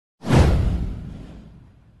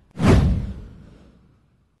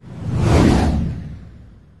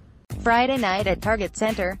Friday night at Target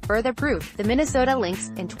Center, further proof the Minnesota Lynx,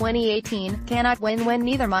 in 2018, cannot win when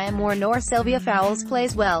neither Maya Moore nor Sylvia Fowles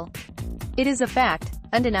plays well. It is a fact,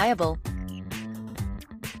 undeniable.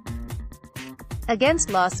 Against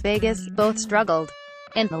Las Vegas, both struggled,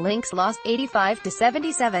 and the Lynx lost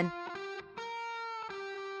 85-77.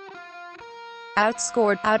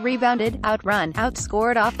 Outscored, out-rebounded, outrun,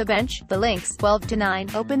 outscored off the bench, the Lynx,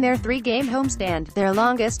 12-9, opened their three-game homestand, their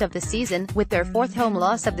longest of the season, with their fourth home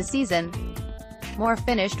loss of the season. Moore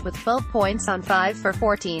finished with 12 points on 5 for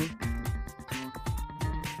 14.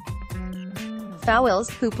 Fowles,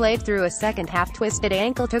 who played through a second-half twisted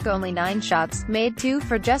ankle, took only 9 shots, made 2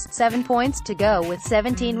 for just 7 points to go with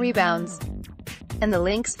 17 rebounds. And the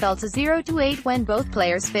Lynx fell to 0-8 when both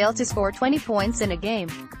players failed to score 20 points in a game.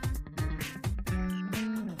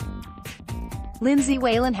 Lindsay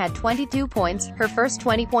Whalen had 22 points, her first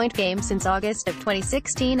 20-point game since August of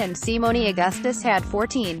 2016, and Simone Augustus had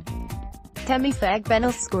 14. Temi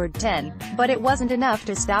Fagbenous scored 10, but it wasn't enough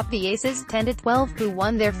to stop the Aces, 10-12, who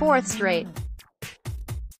won their fourth straight.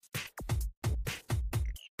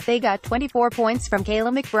 They got 24 points from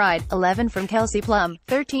Kayla McBride, 11 from Kelsey Plum,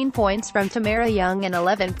 13 points from Tamara Young and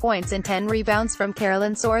 11 points and 10 rebounds from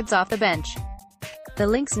Carolyn Swords off the bench. The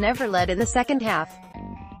Lynx never led in the second half.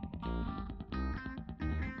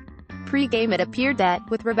 Pre-game it appeared that,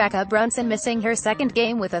 with Rebecca Brunson missing her second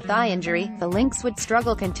game with a thigh injury, the Lynx would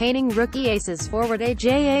struggle containing rookie Aces forward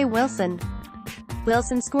A.J.A. Wilson.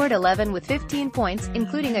 Wilson scored 11 with 15 points,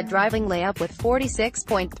 including a driving layup with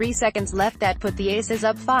 46.3 seconds left that put the Aces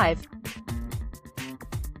up 5.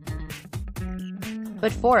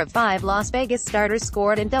 But 4 of 5 Las Vegas starters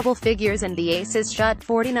scored in double figures and the Aces shot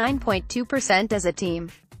 49.2% as a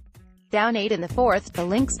team. Down 8 in the fourth, the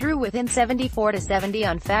Lynx drew within 74-70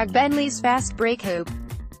 on Fagbenous' fast break hoop.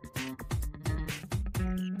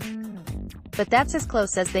 But that's as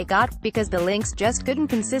close as they got, because the Lynx just couldn't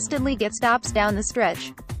consistently get stops down the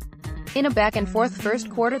stretch. In a back-and-forth first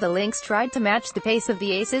quarter, the Lynx tried to match the pace of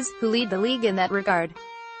the Aces, who lead the league in that regard.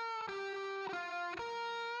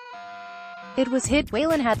 It was hit.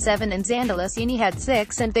 Whalen had 7 and Zandalusini had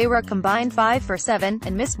 6, and they were a combined 5 for 7,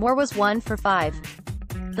 and Miss Moore was 1 for 5.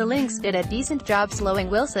 The Lynx did a decent job slowing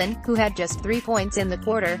Wilson, who had just 3 points in the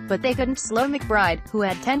quarter, but they couldn't slow McBride, who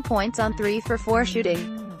had 10 points on 3 for 4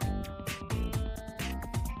 shooting.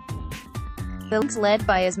 The Lynx led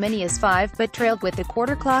by as many as 5 but trailed with the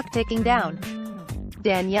quarter clock ticking down.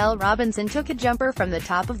 Danielle Robinson took a jumper from the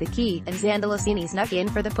top of the key, and Zandalusini snuck in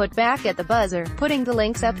for the putback at the buzzer, putting the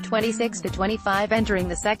Lynx up 26-25 entering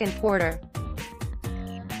the second quarter.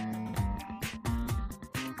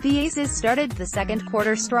 The Aces started the second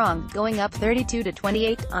quarter strong, going up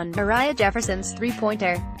 32-28 on Mariah Jefferson's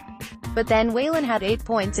three-pointer. But then Whalen had 8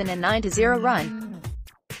 points in a 9-0 run.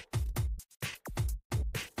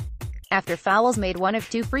 After Fowles made 1 of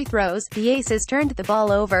 2 free throws, the Aces turned the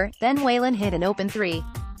ball over, then Whalen hit an open 3.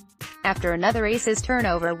 After another Aces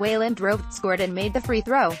turnover, Whalen drove, scored and made the free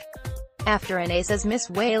throw. After an Aces miss,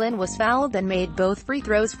 Whalen was fouled and made both free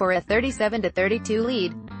throws for a 37-32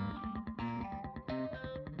 lead.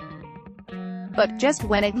 But just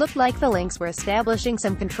when it looked like the Lynx were establishing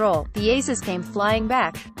some control, the Aces came flying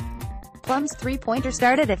back. Plum's three-pointer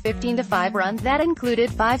started a 15-5 run that included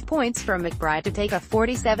 5 points from McBride to take a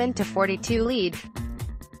 47-42 lead.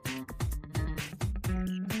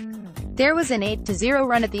 There was an 8-0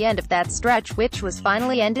 run at the end of that stretch, which was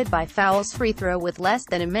finally ended by Fowles' free throw with less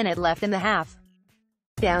than a minute left in the half.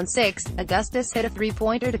 Down 6, Augustus hit a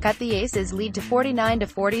three-pointer to cut the Aces' lead to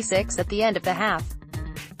 49-46 at the end of the half.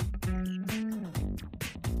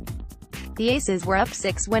 The Aces were up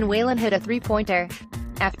 6 when Whalen hit a three-pointer.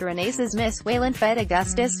 After an Aces miss, Whalen fed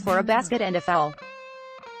Augustus for a basket and a foul.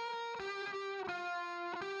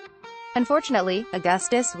 Unfortunately,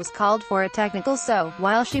 Augustus was called for a technical, so,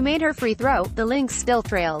 while she made her free throw, the Lynx still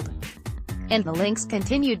trailed. And the Lynx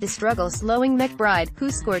continued to struggle slowing McBride, who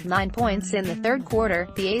scored 9 points in the third quarter.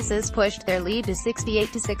 The Aces pushed their lead to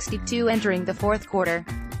 68-62 entering the fourth quarter.